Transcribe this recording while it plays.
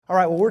All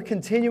right, well, we're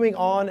continuing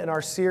on in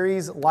our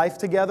series, Life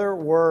Together.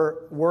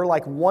 We're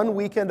like 1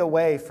 weekend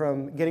away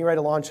from getting ready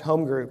to launch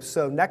home groups.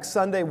 So next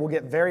Sunday, we'll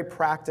get very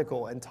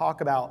practical and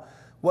talk about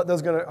what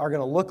those are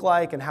going to look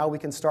like and how we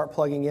can start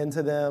plugging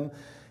into them.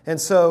 And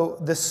so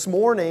this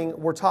morning,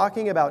 we're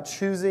talking about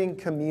choosing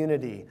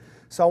community.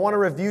 So I want to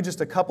review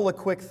just a couple of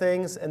quick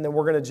things, and then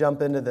we're going to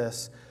jump into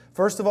this.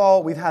 First of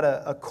all, we've had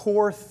a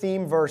core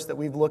theme verse that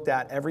we've looked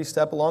at every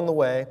step along the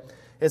way.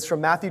 It's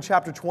from Matthew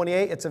chapter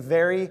 28. It's a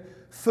very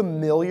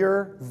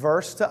familiar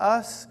verse to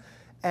us.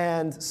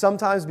 And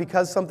sometimes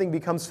because something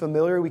becomes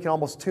familiar, we can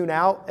almost tune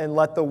out and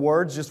let the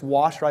words just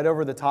wash right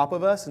over the top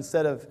of us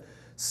instead of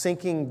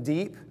sinking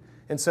deep.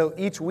 And so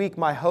each week,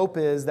 my hope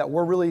is that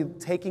we're really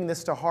taking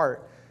this to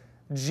heart.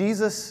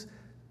 Jesus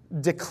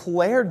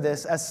declared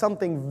this as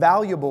something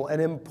valuable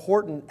and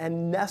important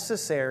and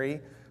necessary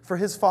for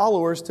his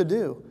followers to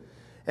do.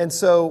 And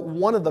so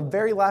one of the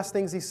very last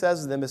things he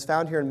says to them is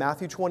found here in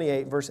Matthew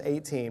 28, verse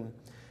 18.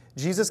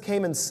 Jesus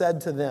came and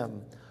said to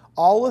them,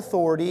 "All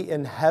authority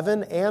in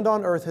heaven and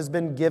on earth has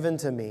been given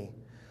to me.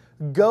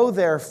 Go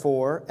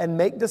therefore and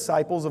make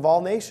disciples of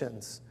all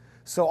nations."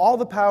 So all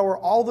the power,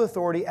 all the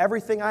authority,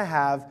 everything I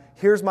have,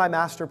 here's my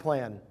master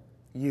plan.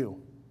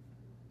 You.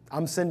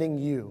 I'm sending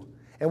you.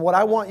 And what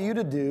I want you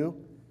to do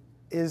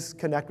is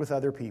connect with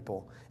other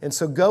people. And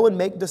so go and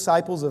make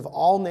disciples of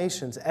all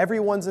nations.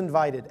 Everyone's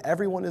invited.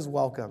 Everyone is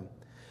welcome.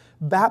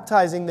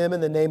 Baptizing them in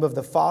the name of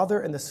the Father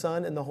and the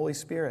Son and the Holy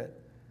Spirit.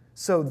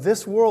 So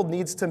this world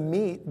needs to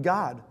meet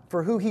God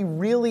for who he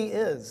really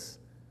is.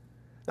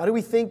 Now, do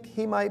we think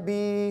he might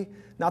be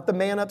not the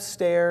man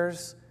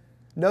upstairs?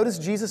 Notice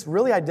Jesus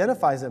really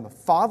identifies him.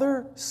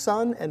 Father,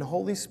 Son, and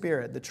Holy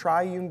Spirit, the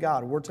triune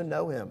God. We're to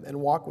know him and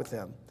walk with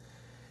him.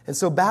 And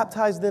so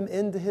baptize them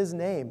into his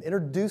name.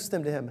 Introduce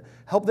them to him.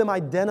 Help them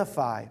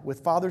identify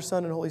with Father,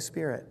 Son, and Holy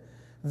Spirit.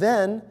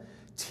 Then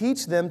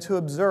teach them to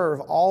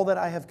observe all that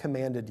I have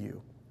commanded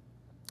you.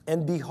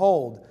 And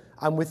behold,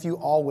 I'm with you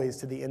always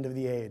to the end of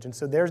the age. And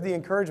so there's the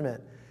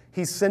encouragement.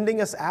 He's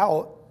sending us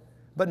out,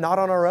 but not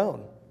on our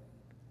own.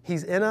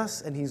 He's in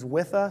us and he's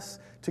with us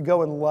to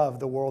go and love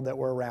the world that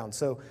we're around.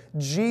 So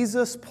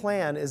Jesus'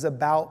 plan is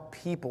about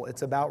people.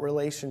 It's about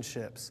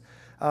relationships.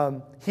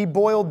 He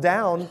boiled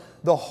down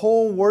the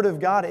whole Word of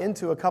God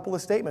into a couple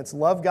of statements.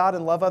 Love God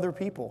and love other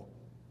people.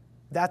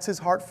 That's his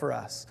heart for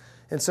us.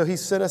 And so he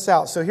sent us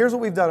out. So here's what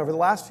we've done over the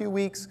last few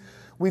weeks.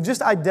 We've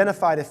just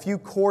identified a few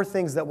core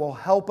things that will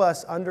help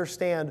us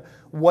understand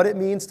what it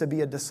means to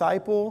be a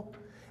disciple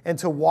and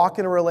to walk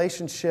in a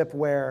relationship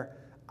where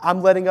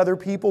I'm letting other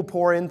people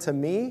pour into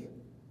me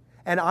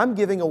and I'm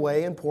giving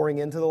away and pouring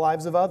into the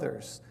lives of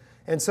others.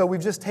 And so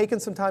we've just taken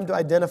some time to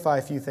identify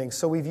a few things.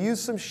 So we've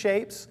used some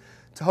shapes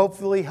to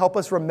hopefully help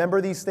us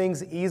remember these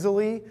things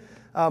easily.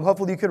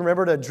 Hopefully you can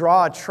remember to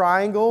draw a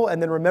triangle and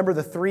then remember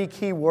the 3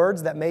 key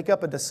words that make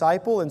up a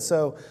disciple. And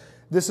so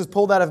this is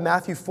pulled out of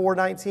Matthew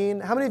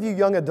 4:19. How many of you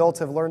young adults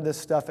have learned this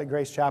stuff at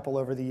Grace Chapel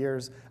over the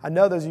years? I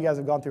know those of you guys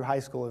who have gone through high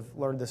school have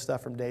learned this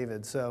stuff from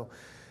David. So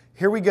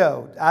here we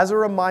go. As a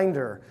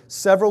reminder,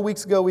 several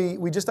weeks ago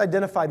we just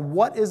identified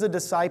what is a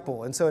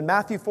disciple. And so in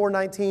Matthew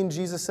 4:19,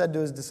 Jesus said to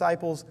his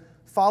disciples,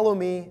 "Follow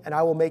me and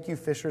I will make you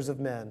fishers of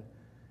men."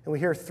 And we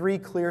hear 3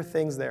 clear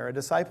things there. A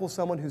disciple is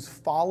someone who's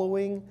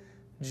following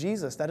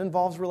Jesus. That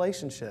involves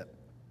relationship.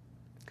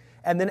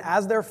 And then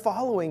as they're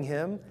following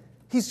him,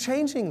 he's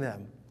changing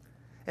them.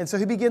 And so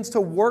he begins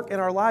to work in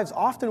our lives.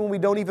 Often when we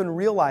don't even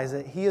realize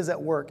it, he is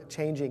at work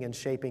changing and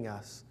shaping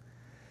us.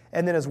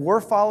 And then as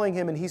we're following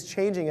him and he's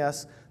changing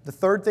us, the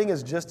third thing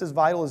is just as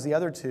vital as the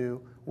other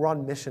 2. We're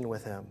on mission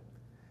with him.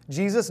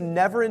 Jesus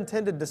never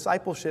intended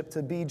discipleship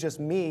to be just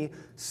me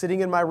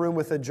sitting in my room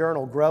with a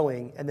journal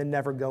growing and then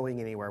never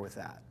going anywhere with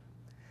that.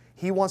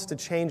 He wants to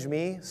change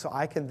me so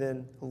I can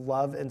then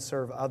love and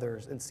serve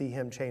others and see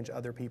him change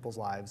other people's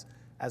lives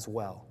as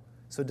well.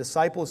 So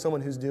disciple is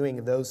someone who's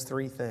doing those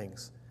 3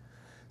 things.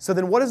 So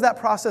then what does that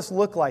process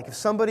look like? If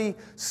somebody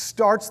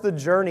starts the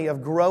journey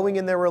of growing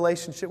in their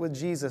relationship with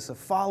Jesus, of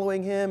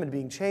following him and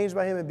being changed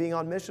by him and being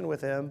on mission with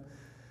him,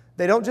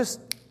 they don't just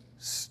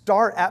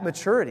start at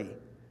maturity.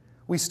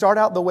 We start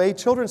out the way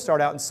children start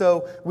out. And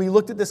so we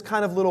looked at this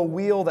kind of little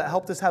wheel that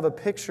helped us have a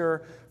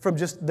picture from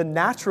just the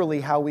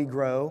naturally how we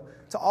grow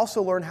to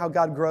also learn how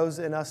God grows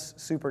in us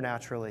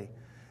supernaturally.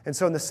 And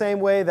so in the same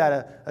way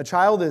that a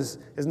child is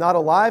not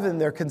alive and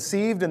they're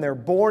conceived and they're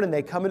born and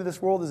they come into this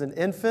world as an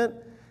infant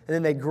and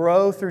then they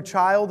grow through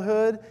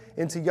childhood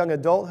into young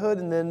adulthood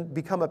and then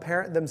become a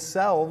parent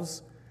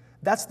themselves,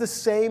 that's the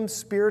same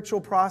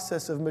spiritual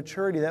process of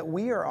maturity that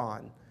we are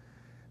on.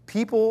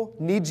 People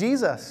need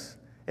Jesus.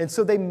 And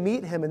so they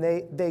meet him and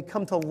they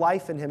come to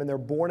life in him and they're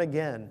born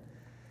again.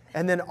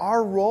 And then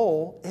our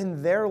role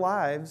in their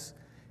lives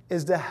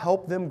is to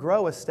help them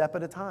grow a step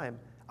at a time.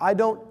 I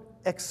don't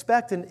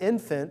expect an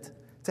infant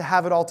to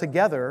have it all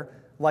together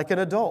like an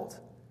adult.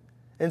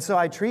 And so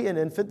I treat an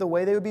infant the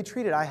way they would be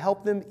treated. I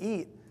help them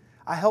eat.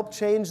 I help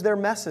change their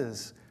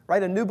messes.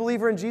 Right? A new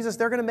believer in Jesus,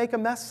 they're going to make a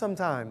mess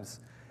sometimes.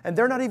 And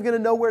they're not even going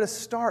to know where to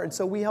start. And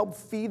so we help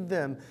feed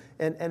them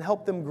and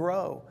help them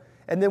grow.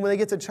 And then when they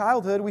get to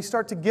childhood, we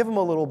start to give them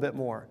a little bit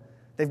more.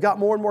 They've got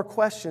more and more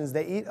questions.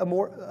 They eat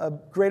a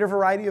greater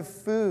variety of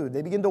food.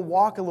 They begin to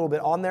walk a little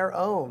bit on their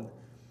own.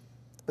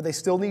 But they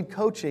still need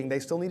coaching. They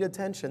still need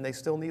attention. They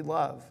still need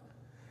love.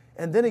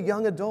 And then a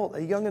young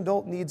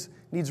adult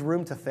needs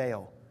room to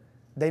fail.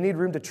 They need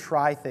room to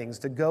try things,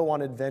 to go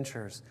on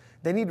adventures.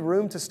 They need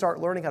room to start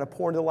learning how to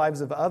pour into the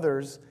lives of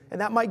others,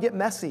 and that might get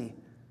messy.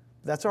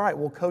 That's all right.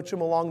 We'll coach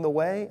them along the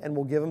way, and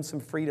we'll give them some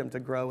freedom to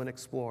grow and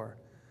explore.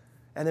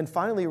 And then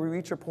finally, we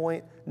reach a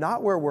point,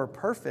 not where we're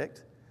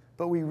perfect,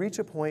 but we reach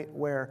a point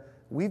where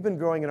we've been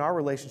growing in our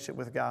relationship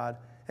with God,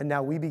 and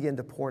now we begin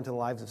to pour into the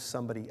lives of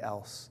somebody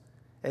else.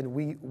 And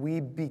we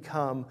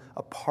become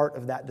a part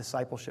of that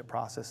discipleship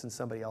process in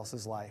somebody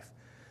else's life.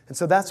 And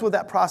so that's what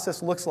that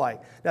process looks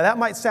like. Now, that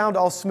might sound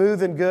all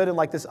smooth and good and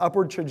like this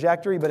upward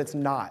trajectory, but it's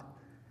not.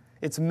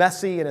 It's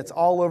messy and it's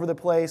all over the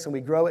place, and we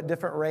grow at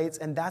different rates,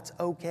 and that's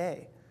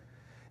okay.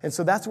 And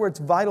so that's where it's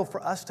vital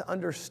for us to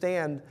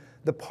understand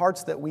the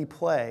parts that we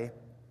play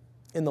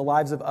in the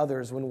lives of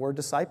others when we're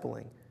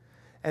discipling.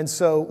 And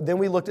so then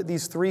we looked at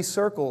these 3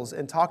 circles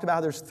and talked about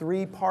how there's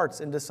 3 parts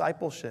in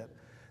discipleship.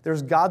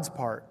 There's God's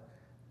part,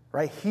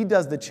 right? He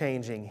does the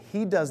changing.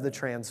 He does the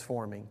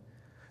transforming.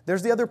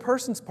 There's the other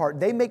person's part.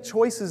 They make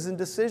choices and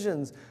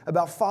decisions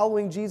about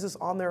following Jesus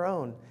on their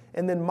own.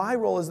 And then my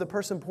role as the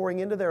person pouring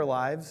into their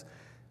lives,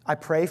 I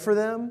pray for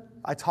them.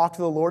 I talk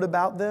to the Lord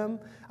about them.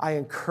 I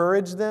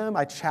encourage them.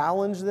 I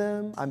challenge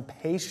them. I'm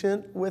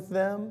patient with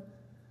them.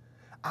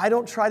 I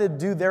don't try to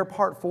do their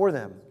part for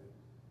them.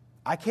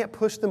 I can't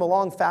push them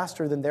along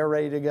faster than they're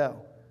ready to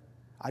go.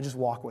 I just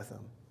walk with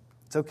them.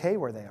 It's okay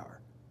where they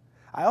are.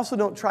 I also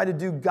don't try to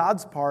do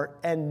God's part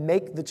and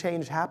make the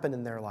change happen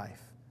in their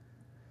life.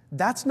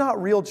 That's not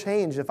real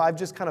change if I've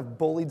just kind of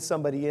bullied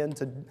somebody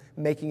into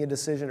making a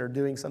decision or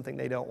doing something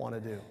they don't want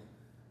to do.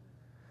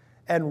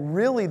 And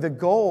really the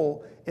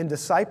goal in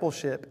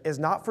discipleship is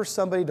not for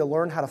somebody to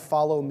learn how to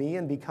follow me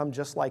and become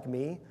just like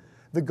me.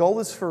 The goal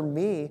is for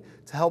me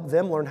to help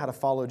them learn how to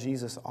follow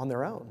Jesus on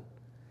their own.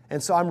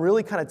 And so I'm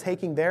really kind of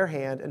taking their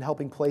hand and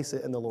helping place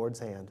it in the Lord's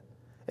hand.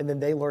 And then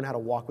they learn how to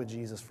walk with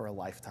Jesus for a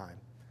lifetime.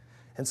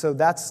 And so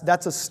that's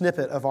a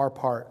snippet of our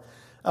part.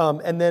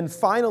 And then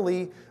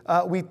finally,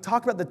 we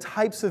talk about the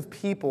types of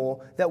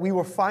people that we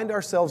will find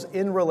ourselves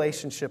in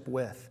relationship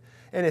with.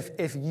 And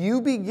if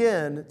you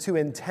begin to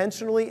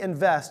intentionally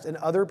invest in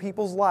other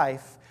people's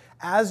life,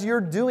 as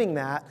you're doing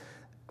that,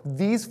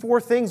 these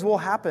 4 things will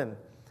happen.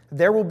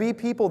 There will be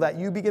people that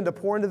you begin to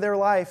pour into their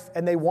life,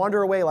 and they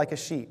wander away like a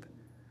sheep.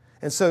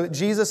 And so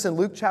Jesus in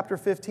Luke chapter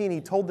 15,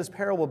 he told this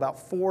parable about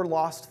 4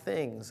 lost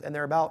things. And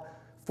they're about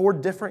 4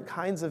 different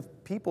kinds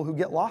of people who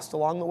get lost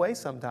along the way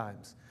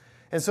sometimes.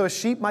 And so a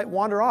sheep might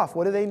wander off.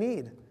 What do they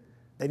need?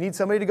 They need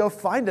somebody to go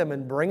find them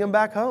and bring them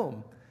back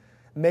home.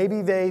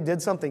 Maybe they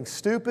did something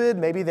stupid.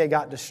 Maybe they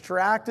got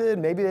distracted.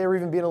 Maybe they were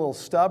even being a little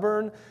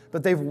stubborn.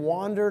 But they've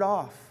wandered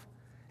off.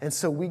 And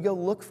so we go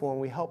look for them.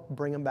 We help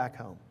bring them back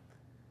home.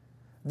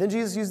 Then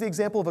Jesus used the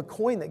example of a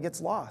coin that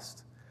gets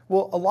lost.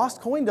 Well, a lost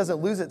coin doesn't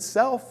lose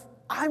itself.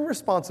 I'm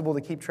responsible to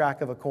keep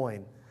track of a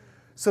coin.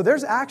 So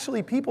there's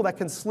actually people that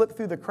can slip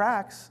through the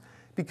cracks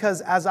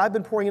because as I've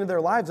been pouring into their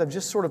lives, I've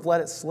just sort of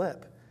let it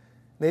slip.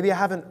 Maybe I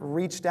haven't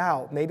reached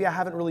out. Maybe I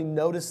haven't really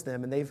noticed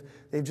them, and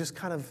they've just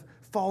kind of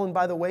fallen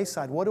by the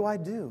wayside. What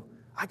do?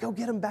 I go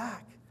get them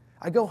back.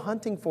 I go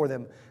hunting for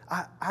them.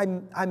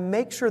 I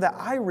make sure that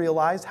I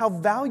realize how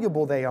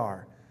valuable they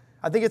are.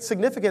 I think it's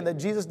significant that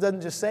Jesus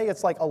doesn't just say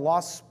it's like a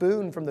lost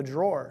spoon from the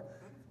drawer.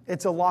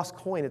 It's a lost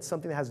coin. It's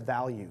something that has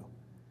value.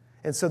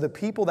 And so the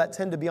people that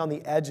tend to be on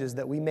the edges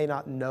that we may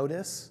not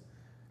notice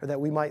or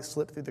that we might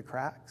slip through the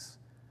cracks,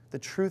 the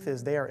truth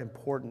is they are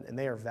important and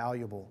they are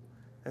valuable.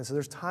 And so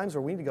there's times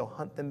where we need to go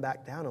hunt them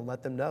back down and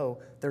let them know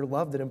they're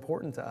loved and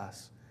important to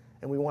us,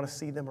 and we want to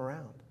see them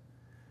around.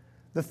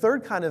 The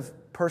third kind of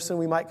person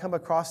we might come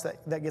across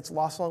that gets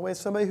lost along the way is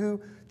somebody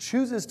who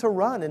chooses to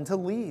run and to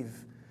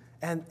leave,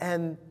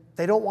 and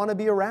they don't want to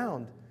be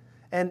around.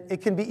 And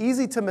it can be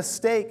easy to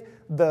mistake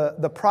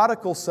the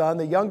prodigal son,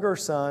 the younger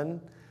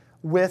son,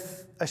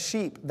 with a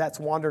sheep that's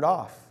wandered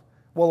off.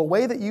 Well, a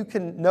way that you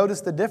can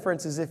notice the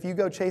difference is if you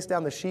go chase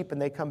down the sheep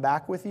and they come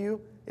back with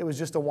you, it was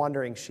just a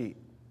wandering sheep.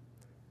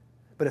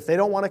 But if they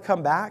don't want to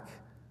come back,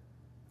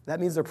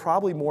 that means they're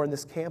probably more in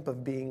this camp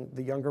of being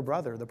the younger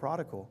brother, the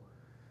prodigal.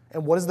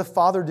 And what does the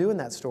father do in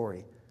that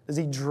story? Does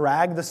he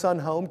drag the son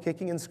home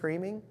kicking and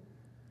screaming?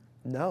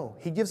 No,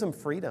 he gives him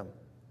freedom.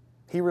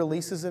 He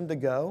releases him to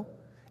go,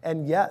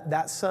 and yet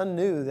that son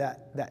knew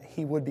that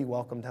he would be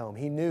welcomed home.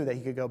 He knew that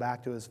he could go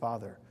back to his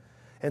father.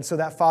 And so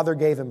that father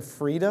gave him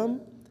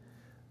freedom.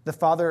 The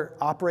father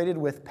operated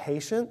with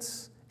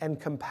patience and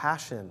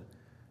compassion,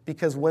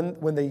 because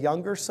when the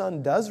younger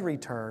son does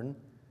return,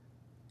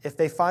 if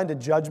they find a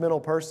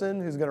judgmental person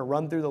who's going to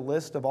run through the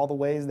list of all the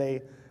ways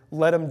they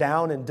let him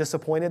down and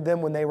disappointed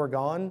them when they were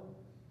gone,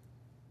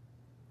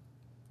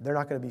 they're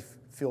not going to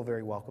feel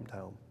very welcomed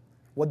home.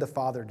 What did the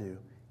father do?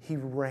 He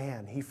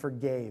ran, he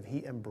forgave,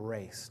 he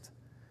embraced.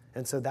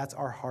 And so that's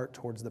our heart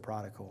towards the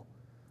prodigal,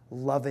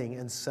 loving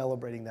and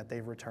celebrating that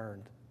they've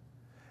returned.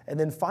 And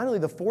then finally,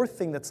 the fourth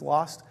thing that's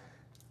lost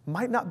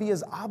might not be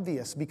as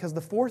obvious because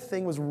the fourth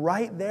thing was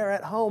right there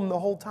at home the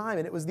whole time,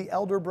 and it was the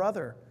elder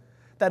brother.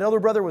 That elder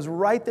brother was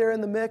right there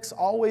in the mix,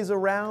 always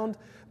around,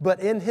 but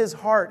in his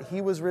heart,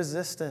 he was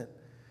resistant.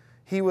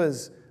 He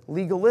was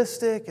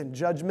legalistic and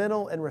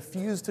judgmental and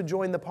refused to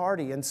join the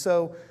party. And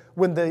so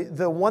when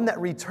the one that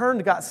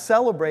returned got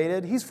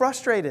celebrated, he's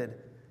frustrated,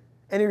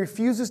 and he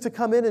refuses to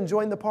come in and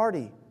join the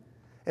party.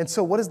 And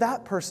so what does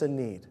that person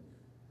need?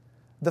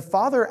 The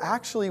father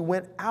actually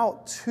went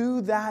out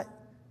to that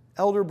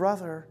elder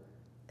brother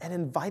and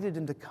invited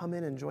him to come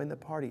in and join the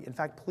party. In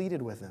fact,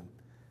 pleaded with him.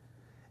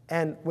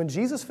 And when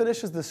Jesus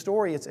finishes the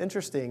story, it's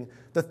interesting.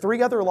 The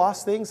three other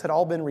lost things had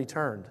all been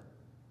returned.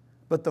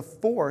 But the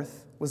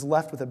fourth was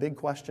left with a big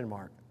question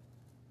mark.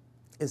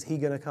 Is he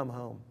going to come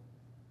home?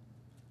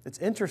 It's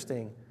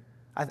interesting.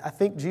 I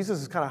think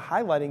Jesus is kind of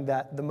highlighting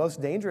that the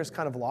most dangerous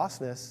kind of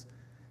lostness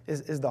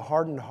is the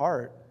hardened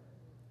heart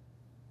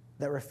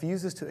that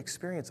refuses to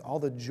experience all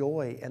the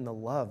joy and the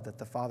love that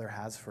the Father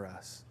has for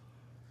us.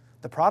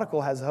 The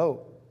prodigal has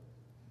hope.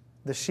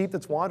 The sheep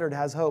that's wandered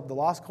has hope. The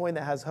lost coin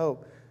that has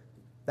hope.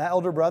 That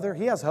elder brother,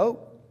 he has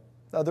hope.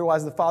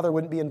 Otherwise, the Father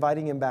wouldn't be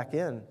inviting him back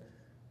in.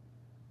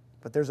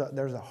 But there's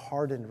a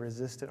hardened,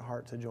 resistant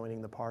heart to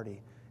joining the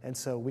party. And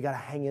so we got to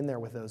hang in there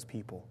with those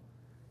people.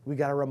 We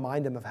got to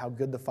remind him of how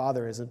good the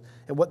Father is. And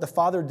what the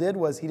Father did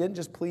was he didn't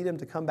just plead him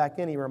to come back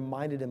in. He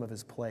reminded him of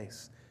his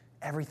place.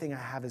 Everything I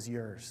have is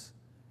yours.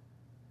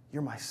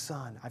 You're my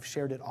son. I've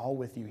shared it all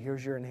with you.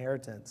 Here's your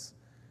inheritance.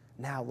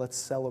 Now let's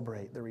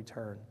celebrate the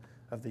return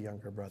of the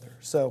younger brother.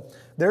 So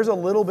there's a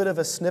little bit of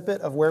a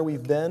snippet of where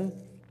we've been.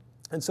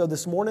 And so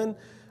this morning,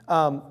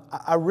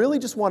 I really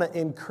just want to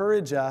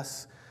encourage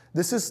us.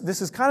 This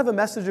is kind of a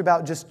message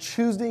about just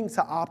choosing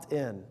to opt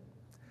in.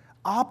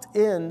 Opt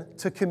in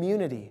to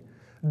community.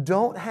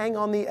 Don't hang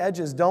on the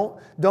edges.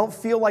 Don't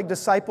feel like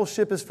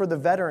discipleship is for the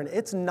veteran.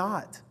 It's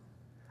not.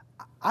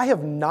 I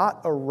have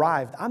not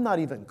arrived. I'm not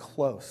even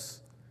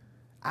close.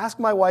 Ask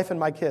my wife and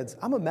my kids.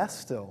 I'm a mess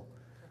still.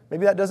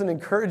 Maybe that doesn't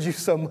encourage you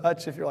so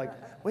much if you're like,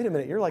 wait a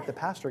minute, you're like the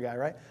pastor guy,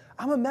 right?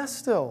 I'm a mess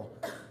still.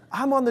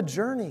 I'm on the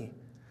journey.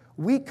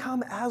 We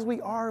come as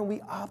we are and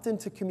we opt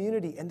into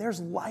community, and there's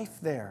life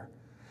there.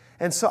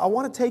 And so I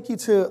want to take you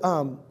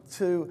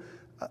to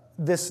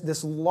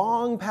this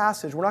long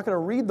passage. We're not going to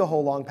read the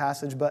whole long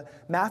passage, but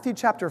Matthew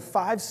chapter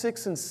 5,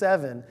 6, and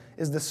 7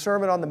 is the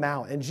Sermon on the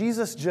Mount. And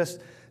Jesus just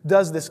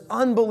does this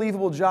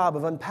unbelievable job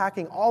of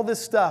unpacking all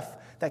this stuff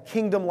that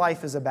kingdom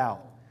life is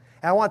about.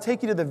 And I want to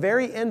take you to the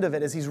very end of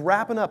it as he's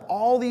wrapping up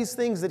all these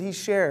things that he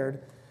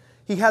shared.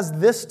 He has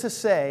this to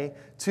say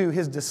to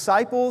his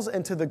disciples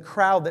and to the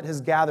crowd that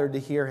has gathered to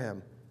hear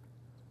him.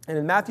 And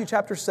in Matthew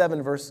chapter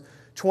 7, verse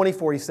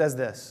 24, he says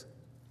this: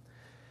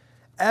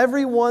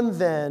 "Everyone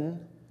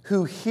then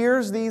who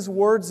hears these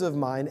words of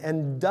mine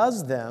and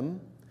does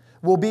them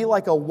will be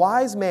like a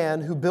wise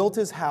man who built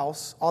his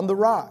house on the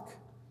rock.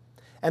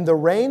 And the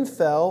rain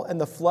fell and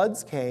the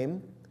floods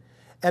came,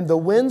 and the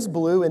winds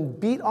blew and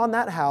beat on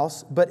that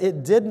house, but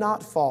it did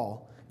not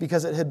fall,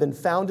 because it had been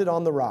founded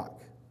on the rock.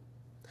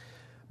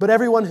 But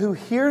everyone who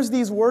hears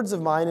these words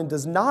of mine and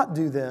does not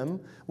do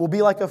them will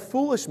be like a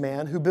foolish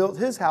man who built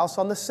his house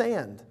on the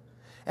sand.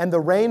 And the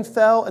rain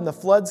fell and the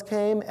floods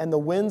came, and the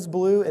winds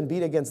blew and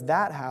beat against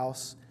that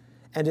house,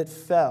 and it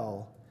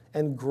fell,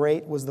 and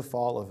great was the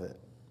fall of it.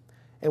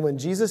 And when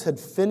Jesus had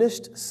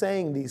finished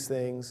saying these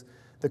things,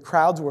 the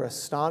crowds were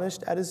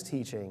astonished at his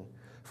teaching,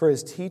 for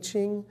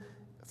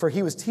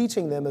he was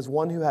teaching them as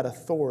one who had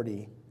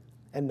authority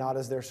and not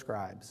as their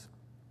scribes."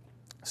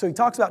 So he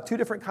talks about two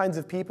different kinds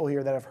of people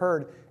here that have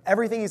heard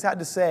everything he's had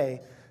to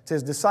say to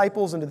his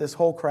disciples and to this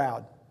whole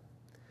crowd.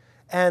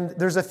 And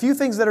there's a few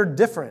things that are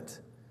different.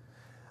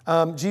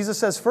 Jesus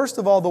says, first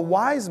of all, the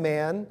wise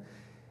man,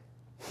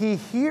 he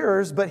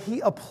hears, but he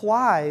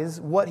applies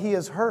what he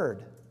has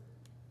heard.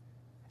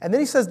 And then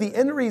he says the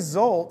end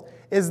result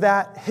is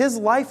that his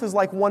life is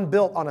like one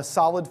built on a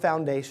solid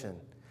foundation.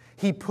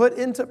 He put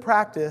into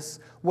practice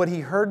what he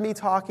heard me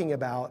talking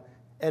about,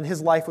 and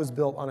his life was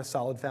built on a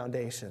solid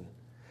foundation.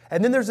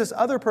 And then there's this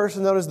other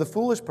person known as the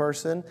foolish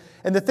person,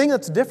 and the thing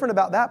that's different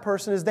about that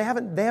person is they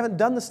haven't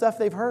done the stuff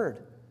they've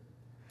heard.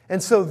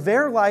 And so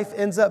their life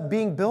ends up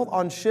being built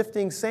on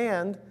shifting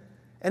sand,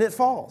 and it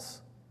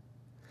falls.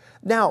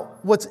 Now,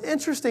 what's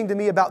interesting to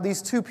me about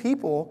these two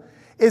people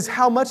is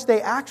how much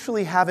they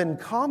actually have in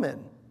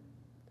common.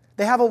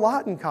 They have a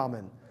lot in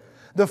common.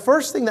 The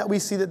first thing that we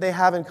see that they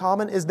have in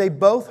common is they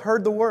both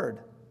heard the word.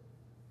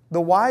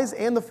 The wise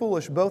and the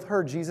foolish both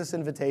heard Jesus'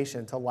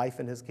 invitation to life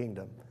in his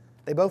kingdom.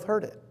 They both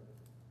heard it.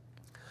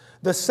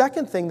 The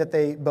second thing that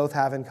they both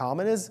have in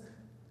common is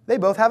they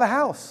both have a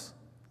house.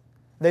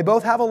 They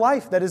both have a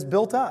life that is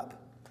built up.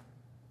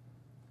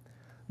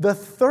 The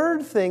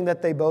third thing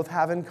that they both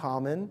have in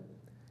common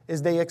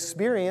is they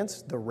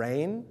experienced the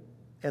rain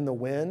and the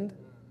wind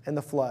and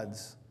the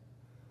floods.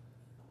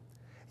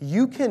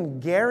 You can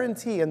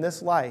guarantee in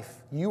this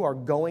life you are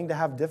going to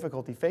have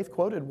difficulty. Faith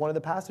quoted one of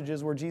the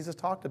passages where Jesus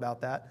talked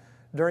about that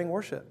during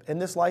worship. In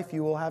this life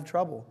you will have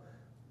trouble.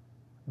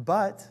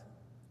 But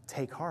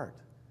take heart.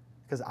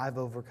 Because I've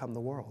overcome the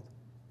world.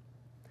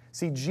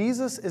 See,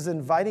 Jesus is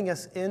inviting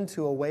us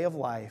into a way of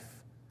life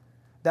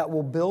that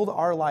will build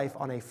our life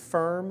on a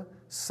firm,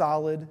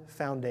 solid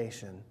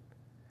foundation.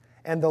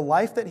 And the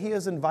life that he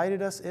has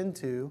invited us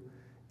into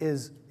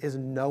is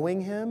knowing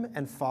him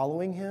and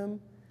following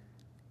him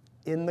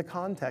in the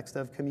context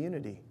of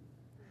community.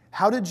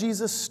 How did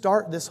Jesus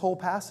start this whole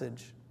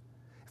passage?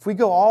 If we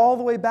go all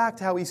the way back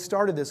to how he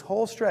started this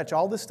whole stretch,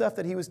 all the stuff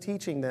that he was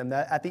teaching them,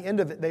 that at the end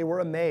of it they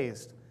were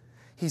amazed.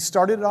 He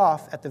started it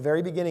off at the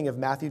very beginning of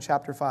Matthew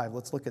chapter 5.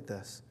 Let's look at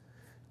this.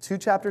 2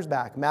 chapters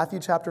back, Matthew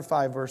chapter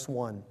 5, verse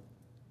 1.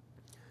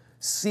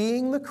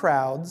 Seeing the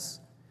crowds,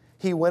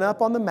 he went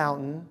up on the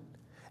mountain,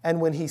 and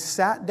when he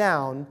sat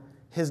down,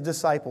 his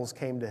disciples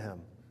came to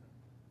him.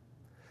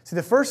 See,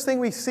 the first thing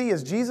we see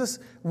is Jesus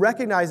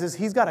recognizes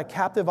he's got a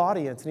captive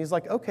audience, and he's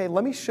like, okay,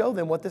 let me show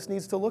them what this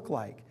needs to look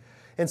like.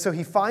 And so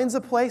he finds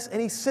a place,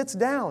 and he sits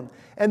down,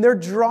 and they're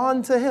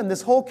drawn to him.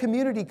 This whole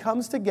community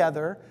comes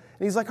together,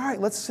 and he's like, all right,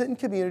 let's sit in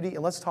community,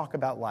 and let's talk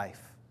about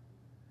life.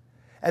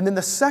 And then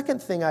the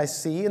second thing I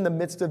see in the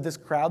midst of this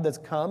crowd that's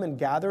come and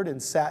gathered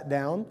and sat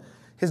down,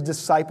 his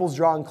disciples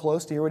drawing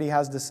close to hear what he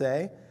has to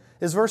say,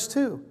 is verse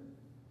 2.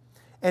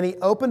 And he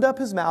opened up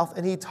his mouth,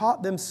 and he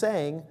taught them,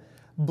 saying,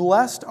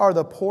 blessed are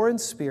the poor in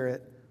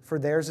spirit, for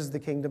theirs is the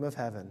kingdom of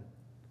heaven.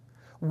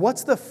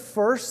 What's the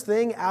first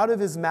thing out of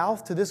his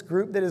mouth to this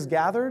group that is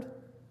gathered?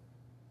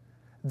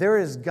 There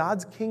is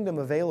God's kingdom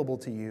available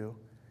to you,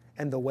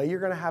 and the way you're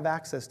going to have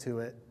access to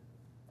it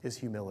is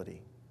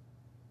humility.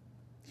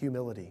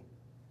 Humility.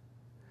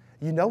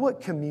 You know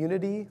what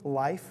community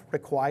life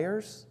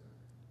requires?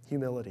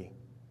 Humility.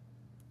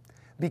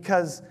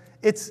 Because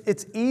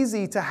it's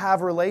easy to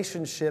have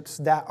relationships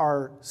that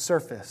are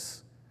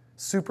surface,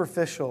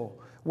 superficial,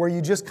 where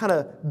you just kind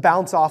of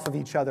bounce off of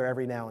each other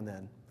every now and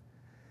then.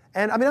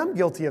 And I mean, I'm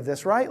guilty of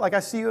this, right? Like I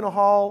see you in a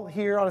hall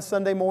here on a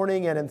Sunday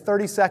morning, and in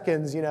 30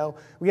 seconds,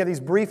 we have these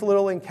brief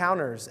little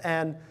encounters,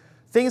 and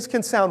things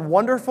can sound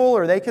wonderful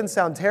or they can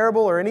sound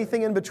terrible or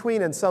anything in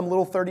between in some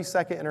little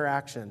 30-second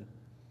interaction.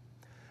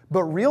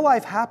 But real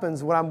life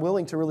happens when I'm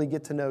willing to really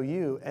get to know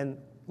you and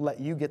let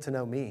you get to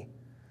know me.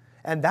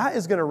 And that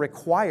is going to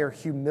require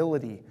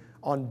humility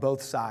on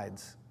both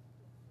sides.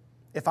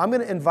 If I'm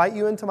going to invite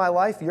you into my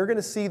life, you're going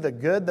to see the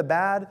good, the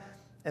bad,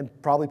 and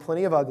probably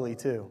plenty of ugly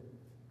too.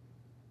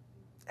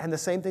 And the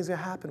same thing's going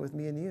to happen with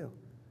me and you.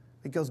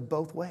 It goes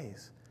both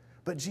ways.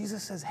 But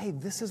Jesus says, hey,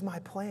 this is my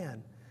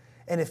plan.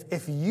 And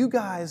if you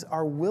guys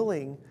are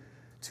willing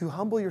to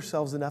humble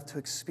yourselves enough to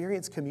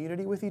experience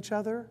community with each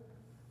other,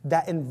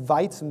 that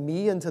invites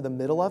me into the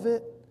middle of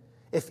it,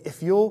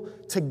 if you'll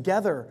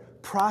together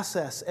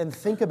process and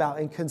think about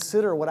and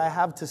consider what I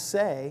have to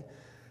say,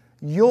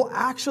 you'll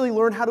actually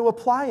learn how to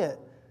apply it.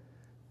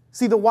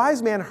 See, the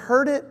wise man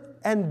heard it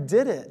and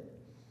did it.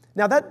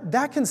 Now,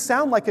 that can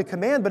sound like a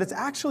command, but it's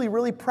actually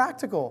really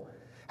practical.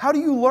 How do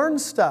you learn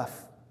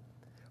stuff?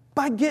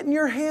 By getting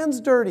your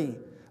hands dirty,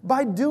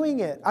 by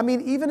doing it. I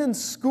mean, even in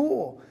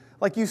school,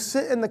 like you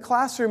sit in the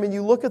classroom and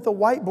you look at the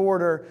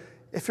whiteboard, or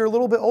if you're a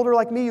little bit older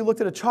like me, you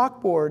looked at a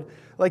chalkboard.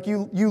 Like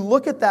you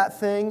look at that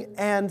thing,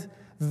 and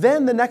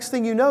then the next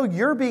thing you know,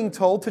 you're being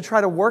told to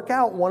try to work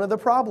out one of the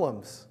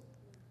problems.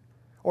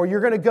 Or you're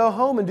going to go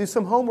home and do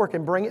some homework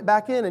and bring it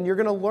back in, and you're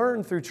going to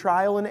learn through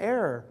trial and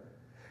error.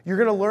 You're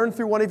going to learn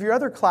through one of your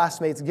other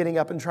classmates getting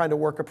up and trying to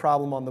work a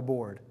problem on the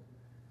board.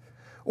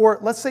 Or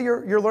let's say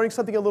you're learning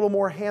something a little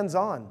more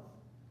hands-on.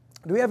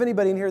 Do we have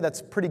anybody in here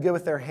that's pretty good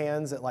with their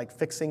hands at like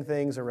fixing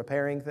things or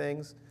repairing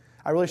things?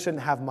 I really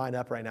shouldn't have mine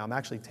up right now. I'm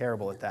actually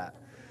terrible at that.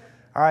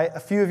 All right, a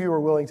few of you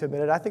are willing to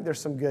admit it. I think there's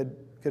some good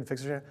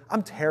fixers here.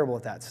 I'm terrible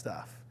at that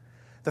stuff.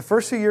 The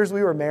first few years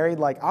we were married,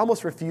 I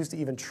almost refused to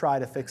even try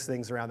to fix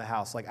things around the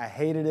house. I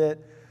hated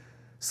it.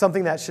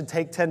 Something that should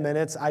take 10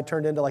 minutes, I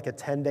turned into a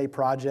 10-day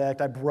project.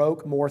 I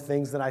broke more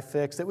things than I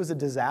fixed. It was a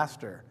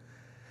disaster.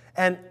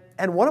 And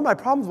one of my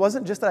problems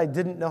wasn't just that I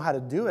didn't know how to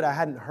do it. I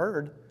hadn't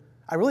heard.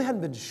 I really hadn't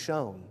been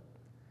shown.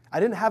 I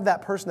didn't have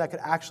that person that could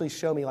actually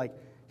show me,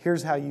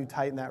 here's how you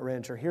tighten that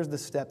wrench, or here's the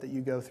step that you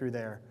go through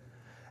there.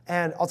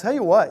 And I'll tell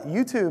you what,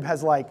 YouTube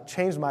has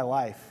changed my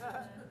life.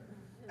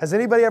 Has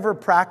anybody ever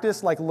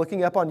practiced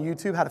looking up on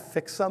YouTube how to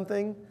fix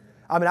something?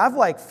 I mean,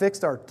 I've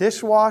fixed our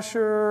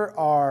dishwasher,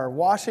 our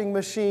washing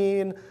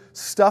machine,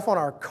 stuff on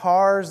our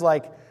cars.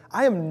 I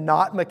am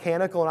not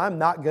mechanical and I'm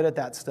not good at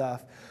that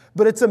stuff.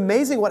 But it's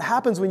amazing what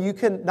happens when you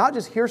can not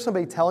just hear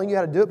somebody telling you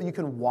how to do it, but you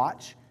can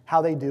watch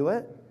how they do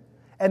it.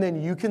 And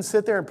then you can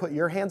sit there and put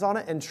your hands on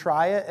it and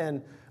try it.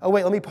 And, oh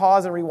wait, let me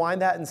pause and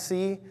rewind that and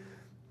see.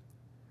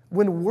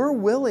 When we're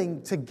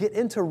willing to get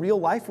into real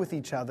life with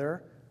each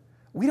other,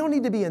 we don't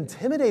need to be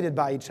intimidated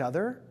by each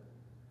other.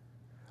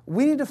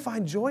 We need to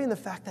find joy in the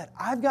fact that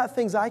I've got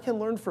things I can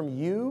learn from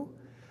you.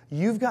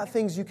 You've got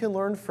things you can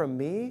learn from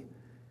me.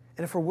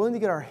 And if we're willing to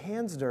get our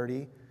hands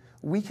dirty,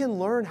 we can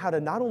learn how to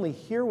not only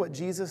hear what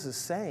Jesus is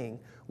saying,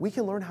 we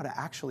can learn how to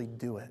actually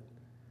do it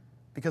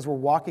because we're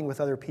walking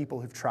with other people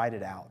who've tried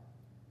it out.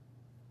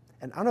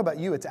 And I don't know about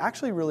you, it's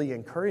actually really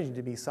encouraging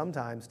to me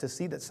sometimes to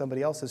see that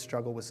somebody else has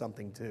struggled with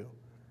something too.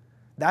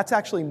 That's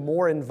actually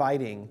more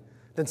inviting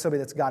than somebody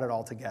that's got it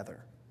all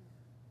together.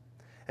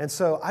 And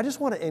so I just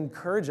want to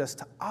encourage us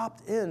to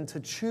opt in, to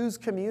choose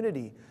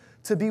community,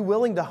 to be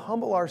willing to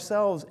humble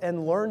ourselves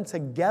and learn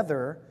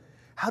together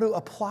how to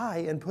apply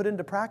and put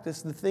into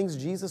practice the things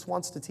Jesus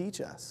wants to teach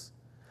us.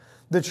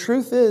 The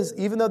truth is,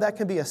 even though that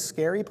can be a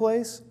scary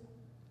place,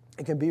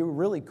 it can be a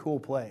really cool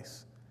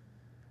place.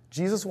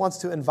 Jesus wants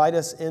to invite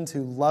us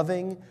into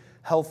loving,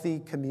 healthy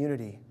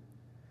community.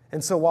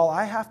 And so while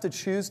I have to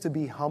choose to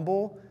be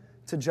humble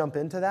to jump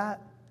into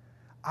that,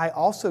 I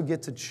also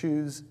get to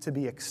choose to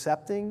be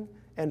accepting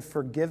and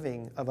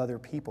forgiving of other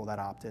people that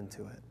opt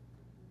into it.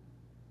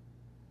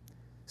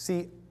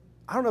 See,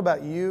 I don't know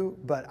about you,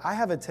 but I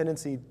have a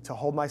tendency to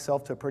hold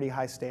myself to a pretty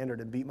high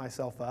standard and beat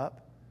myself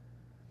up.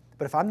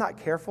 But if I'm not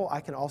careful, I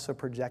can also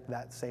project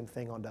that same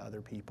thing onto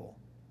other people.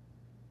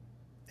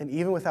 And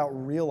even without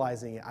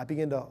realizing it, I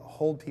begin to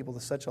hold people to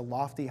such a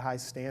lofty, high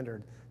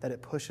standard that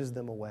it pushes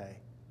them away.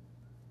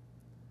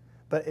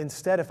 But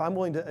instead, if I'm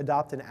willing to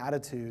adopt an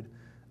attitude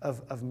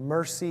of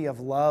mercy, of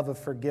love, of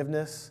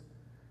forgiveness,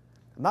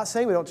 I'm not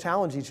saying we don't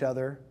challenge each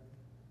other,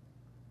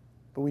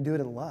 but we do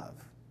it in love.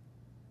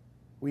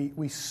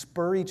 We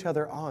spur each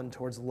other on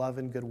towards love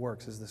and good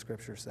works, as the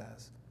Scripture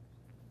says.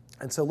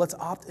 And so let's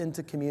opt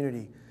into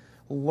community,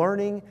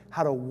 learning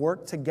how to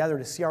work together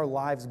to see our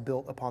lives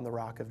built upon the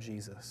rock of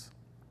Jesus.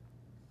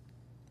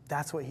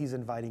 That's what he's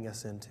inviting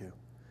us into. It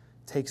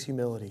takes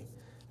humility.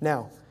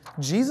 Now,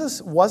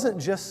 Jesus wasn't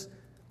just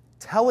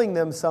telling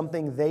them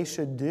something they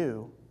should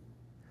do.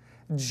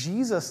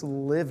 Jesus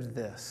lived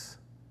this.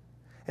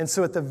 And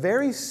so at the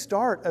very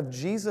start of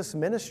Jesus'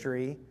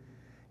 ministry,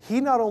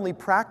 he not only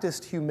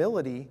practiced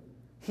humility,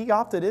 he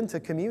opted into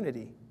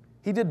community.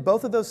 He did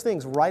both of those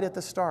things right at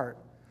the start.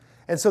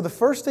 And so the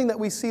first thing that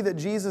we see that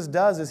Jesus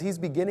does as he's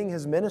beginning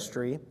his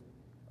ministry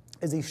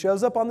is he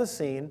shows up on the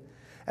scene,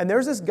 and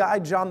there's this guy,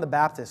 John the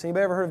Baptist.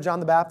 Anybody ever heard of John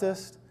the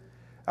Baptist?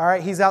 All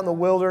right, he's out in the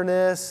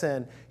wilderness,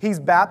 and he's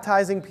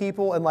baptizing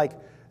people, and like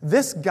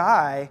this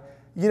guy,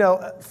 you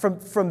know,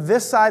 from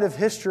this side of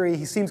history,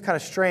 he seems kind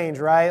of strange,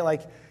 right?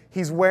 Like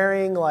he's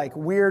wearing like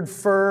weird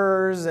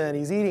furs and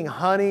he's eating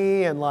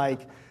honey and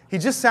like he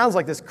just sounds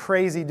like this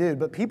crazy dude.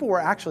 But people were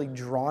actually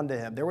drawn to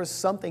him. There was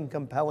something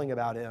compelling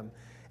about him.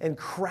 And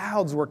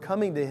crowds were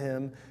coming to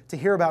him to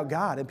hear about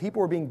God. And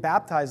people were being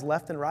baptized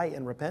left and right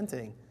and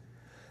repenting.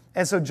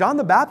 And so John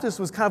the Baptist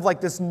was kind of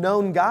like this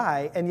known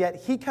guy. And yet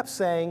he kept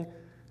saying,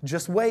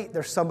 just wait,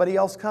 there's somebody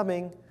else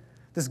coming.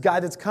 This guy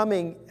that's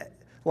coming,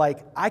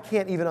 like I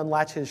can't even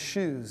unlatch his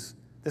shoes,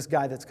 this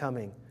guy that's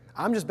coming.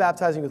 I'm just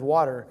baptizing with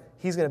water.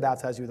 He's going to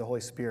baptize you with the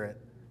Holy Spirit.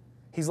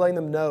 He's letting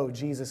them know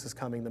Jesus is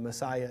coming. The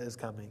Messiah is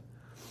coming.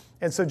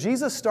 And so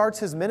Jesus starts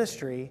his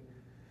ministry.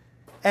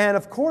 And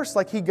of course,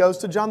 like he goes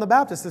to John the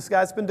Baptist. This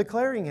guy's been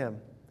declaring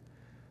him.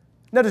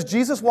 Now, does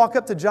Jesus walk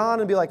up to John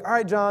and be like, all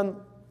right,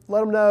 John,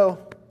 let him know.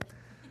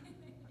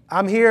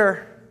 I'm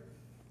here.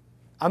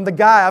 I'm the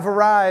guy. I've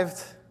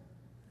arrived.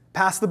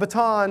 Pass the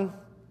baton.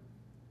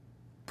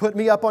 Put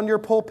me up on your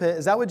pulpit.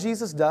 Is that what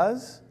Jesus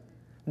does?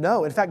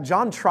 No. In fact,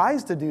 John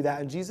tries to do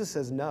that, and Jesus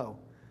says no.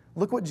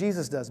 Look what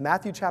Jesus does.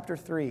 Matthew chapter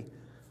 3,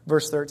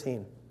 verse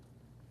 13.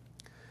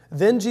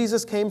 Then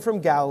Jesus came from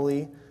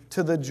Galilee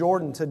to the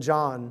Jordan to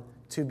John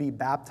to be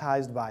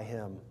baptized by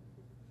him.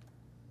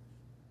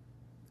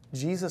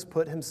 Jesus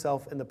put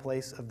himself in the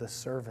place of the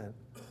servant,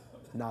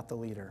 not the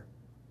leader.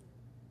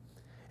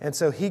 And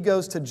so he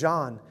goes to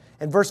John.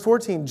 And verse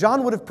 14,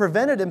 John would have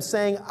prevented him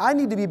saying, I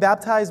need to be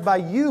baptized by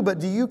you, but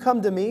do you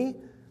come to me?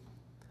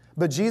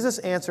 But Jesus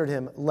answered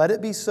him, let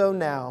it be so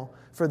now,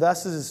 for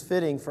thus it is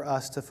fitting for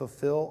us to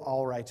fulfill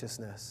all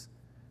righteousness.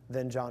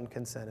 Then John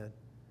consented.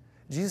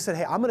 Jesus said,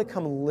 hey, I'm going to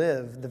come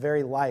live the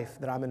very life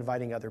that I'm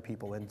inviting other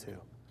people into.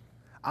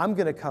 I'm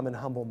going to come and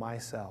humble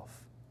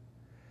myself.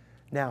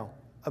 Now,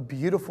 a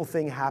beautiful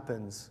thing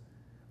happens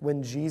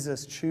when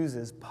Jesus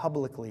chooses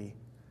publicly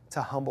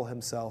to humble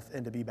himself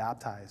and to be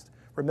baptized.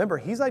 Remember,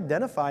 he's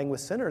identifying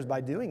with sinners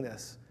by doing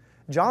this.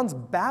 John's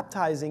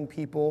baptizing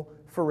people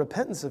for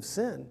repentance of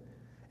sin.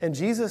 And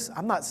Jesus,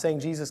 I'm not saying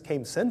Jesus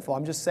came sinful.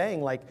 I'm just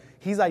saying like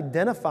he's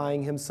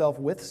identifying himself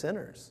with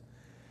sinners.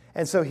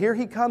 And so here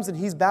he comes and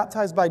he's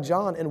baptized by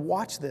John. And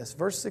watch this,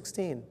 verse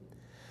 16.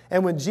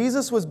 And when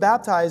Jesus was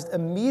baptized,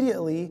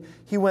 immediately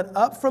he went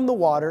up from the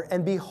water,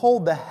 and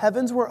behold, the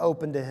heavens were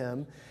opened to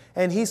him,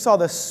 and he saw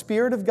the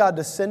Spirit of God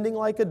descending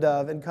like a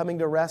dove and coming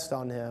to rest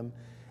on him.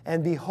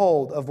 And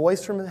behold, a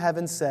voice from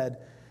heaven said,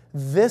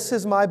 this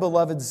is my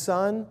beloved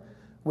Son,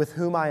 with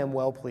whom I am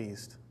well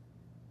pleased.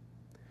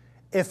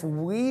 If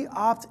we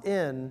opt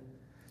in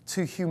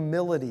to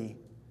humility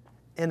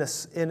in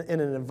an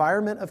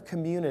environment of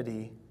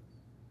community,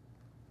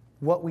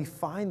 what we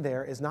find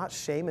there is not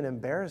shame and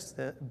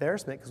embarrassment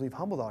because we've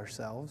humbled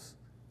ourselves.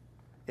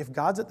 If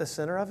God's at the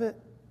center of it,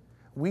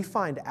 we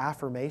find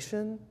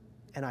affirmation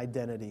and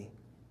identity.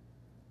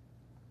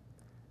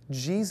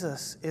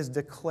 Jesus is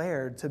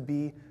declared to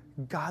be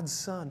God's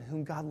Son,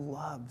 whom God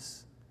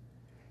loves.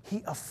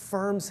 He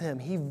affirms him.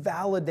 He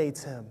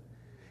validates him.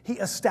 He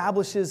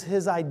establishes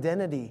his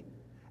identity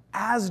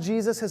as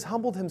Jesus has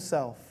humbled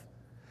himself.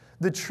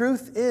 The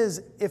truth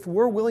is, if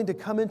we're willing to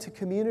come into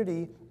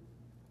community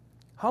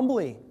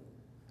humbly,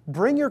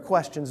 bring your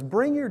questions,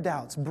 bring your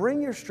doubts,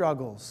 bring your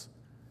struggles,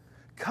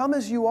 come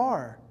as you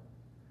are.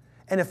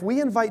 And if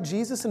we invite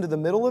Jesus into the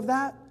middle of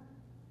that,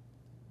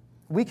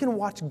 we can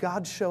watch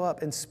God show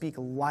up and speak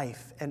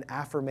life and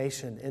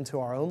affirmation into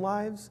our own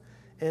lives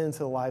and into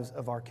the lives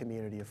of our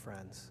community of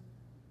friends.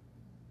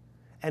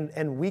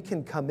 And we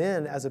can come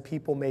in as a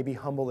people maybe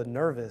humble and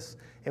nervous,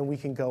 and we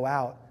can go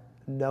out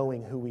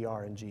knowing who we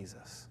are in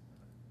Jesus,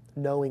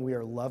 knowing we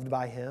are loved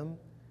by Him,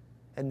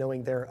 and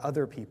knowing there are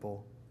other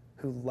people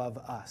who love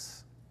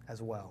us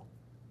as well.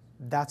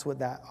 That's what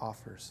that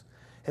offers.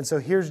 And so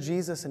here's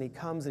Jesus, and He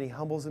comes and He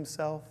humbles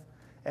Himself,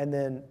 and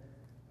then,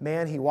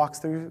 man, He walks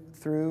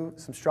through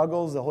some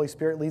struggles. The Holy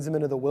Spirit leads Him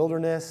into the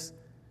wilderness.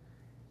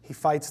 He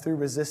fights through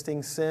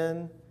resisting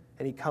sin,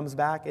 and He comes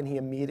back, and He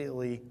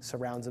immediately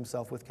surrounds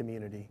Himself with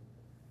community.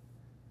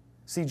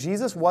 See,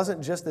 Jesus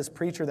wasn't just this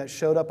preacher that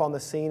showed up on the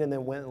scene and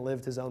then went and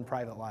lived His own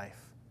private life.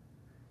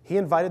 He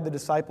invited the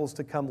disciples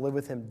to come live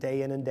with Him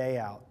day in and day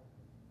out.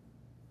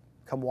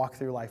 Come walk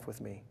through life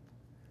with me.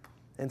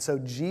 And so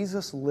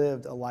Jesus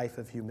lived a life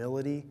of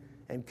humility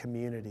and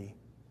community.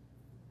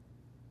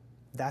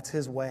 That's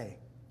His way,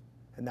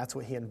 and that's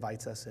what He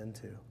invites us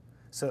into.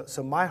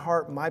 So my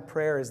heart, my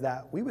prayer is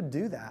that we would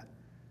do that.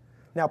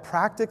 Now,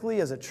 practically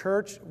as a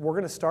church, we're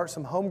going to start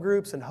some home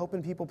groups and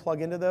hoping people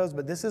plug into those,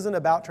 but this isn't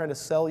about trying to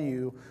sell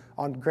you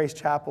on Grace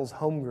Chapel's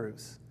home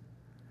groups.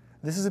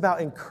 This is about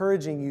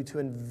encouraging you to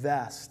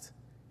invest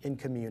in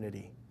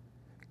community.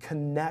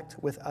 Connect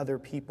with other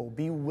people.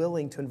 Be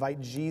willing to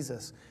invite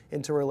Jesus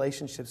into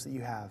relationships that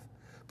you have.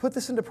 Put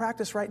this into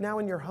practice right now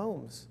in your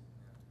homes.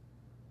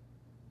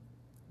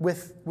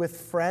 With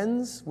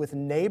friends, with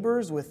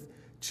neighbors, with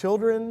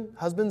children,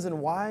 husbands and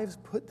wives,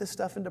 put this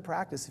stuff into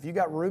practice. If you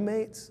got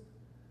roommates,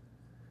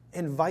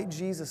 invite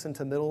Jesus into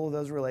the middle of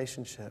those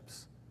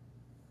relationships.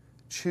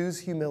 Choose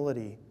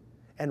humility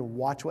and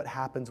watch what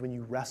happens when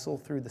you wrestle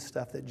through the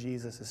stuff that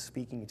Jesus is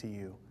speaking to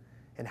you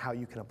and how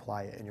you can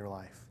apply it in your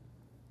life.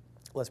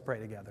 Let's pray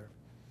together.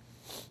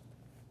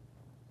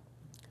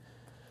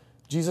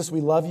 Jesus,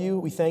 we love you.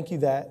 We thank you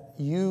that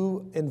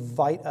you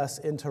invite us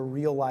into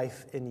real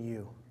life in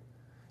you.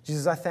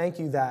 Jesus, I thank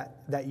you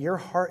that your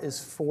heart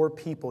is for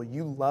people.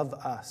 You love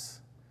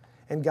us.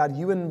 And God,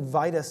 you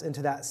invite us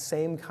into that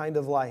same kind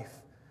of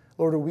life.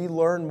 Lord, we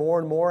learn more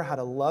and more how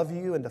to love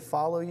you and to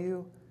follow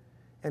you.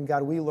 And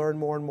God, we learn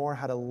more and more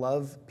how to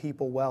love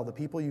people well, the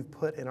people you've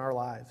put in our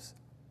lives.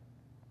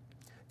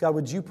 God,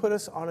 would you put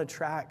us on a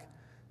track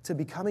to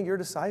becoming your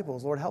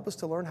disciples? Lord, help us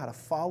to learn how to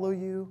follow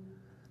you,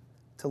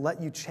 to let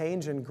you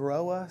change and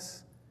grow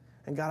us.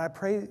 And God, I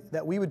pray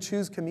that we would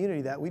choose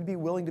community, that we'd be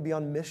willing to be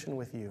on mission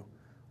with you,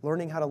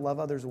 learning how to love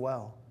others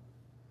well.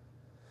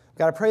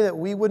 God, I pray that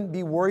we wouldn't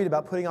be worried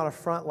about putting on a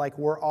front like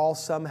we're all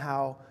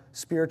somehow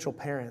spiritual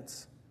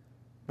parents.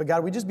 But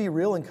God, we just be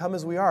real and come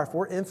as we are. If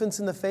we're infants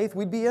in the faith,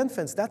 we'd be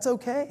infants. That's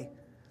okay.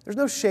 There's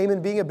no shame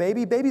in being a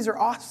baby. Babies are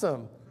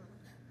awesome.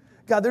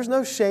 God, there's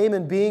no shame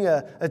in being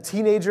a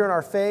teenager in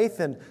our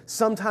faith and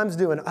sometimes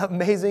doing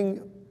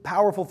amazing,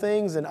 powerful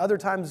things and other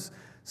times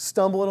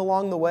stumbling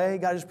along the way.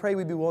 God, I just pray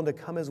we'd be willing to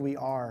come as we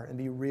are and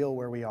be real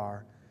where we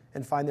are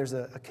and find there's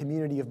a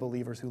community of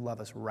believers who love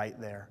us right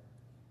there.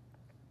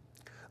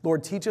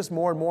 Lord, teach us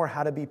more and more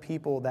how to be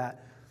people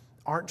that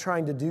aren't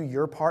trying to do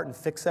your part and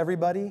fix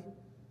everybody,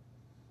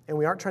 and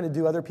we aren't trying to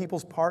do other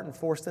people's part and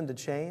force them to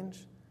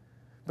change.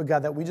 But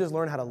God, that we just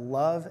learn how to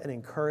love and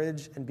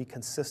encourage and be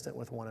consistent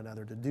with one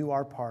another, to do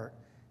our part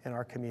in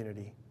our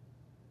community.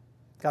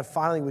 God,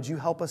 finally, would you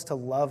help us to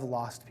love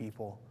lost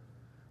people?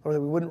 Or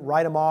that we wouldn't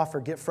write them off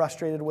or get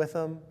frustrated with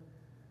them.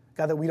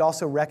 God, that we'd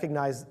also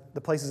recognize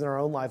the places in our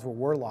own lives where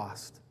we're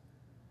lost.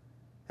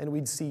 And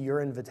we'd see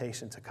your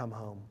invitation to come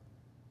home.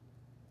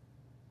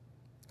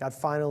 God,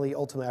 finally,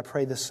 ultimately, I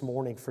pray this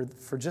morning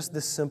for just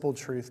this simple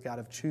truth, God,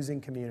 of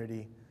choosing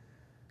community.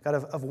 God,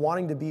 of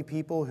wanting to be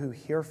people who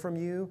hear from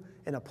you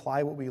and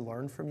apply what we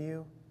learn from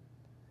you.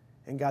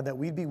 And God, that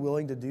we'd be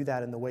willing to do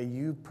that in the way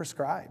you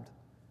prescribed.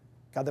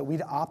 God, that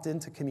we'd opt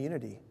into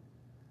community.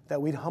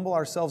 That we'd humble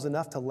ourselves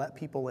enough to let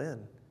people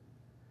in.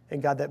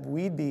 And God, that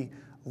we'd be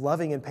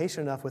loving and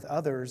patient enough with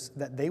others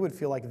that they would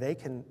feel like they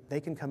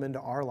can come into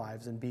our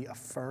lives and be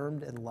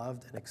affirmed and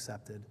loved and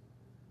accepted.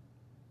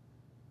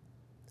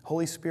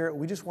 Holy Spirit,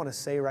 we just want to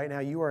say right now,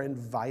 you are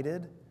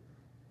invited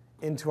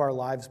into our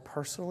lives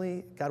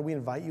personally. God, we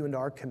invite you into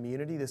our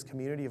community, this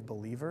community of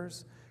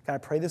believers. God, I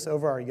pray this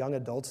over our young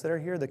adults that are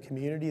here, the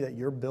community that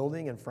you're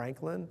building in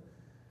Franklin.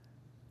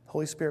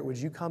 Holy Spirit, would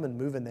you come and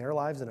move in their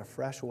lives in a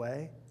fresh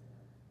way?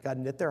 God,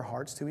 knit their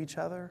hearts to each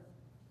other.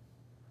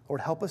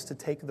 Lord, help us to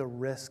take the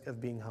risk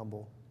of being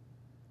humble.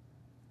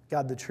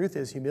 God, the truth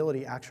is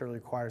humility actually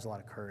requires a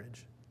lot of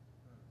courage.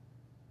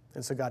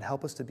 And so, God,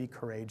 help us to be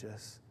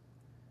courageous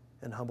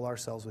and humble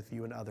ourselves with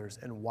you and others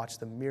and watch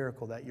the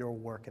miracle that you'll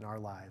work in our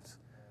lives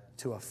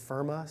to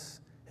affirm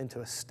us and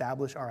to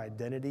establish our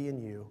identity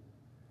in you.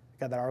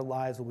 God, that our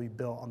lives will be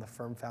built on the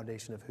firm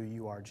foundation of who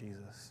you are,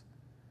 Jesus.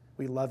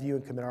 We love you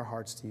and commit our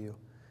hearts to you.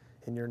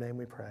 In your name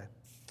we pray.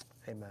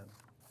 Amen.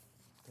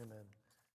 Amen.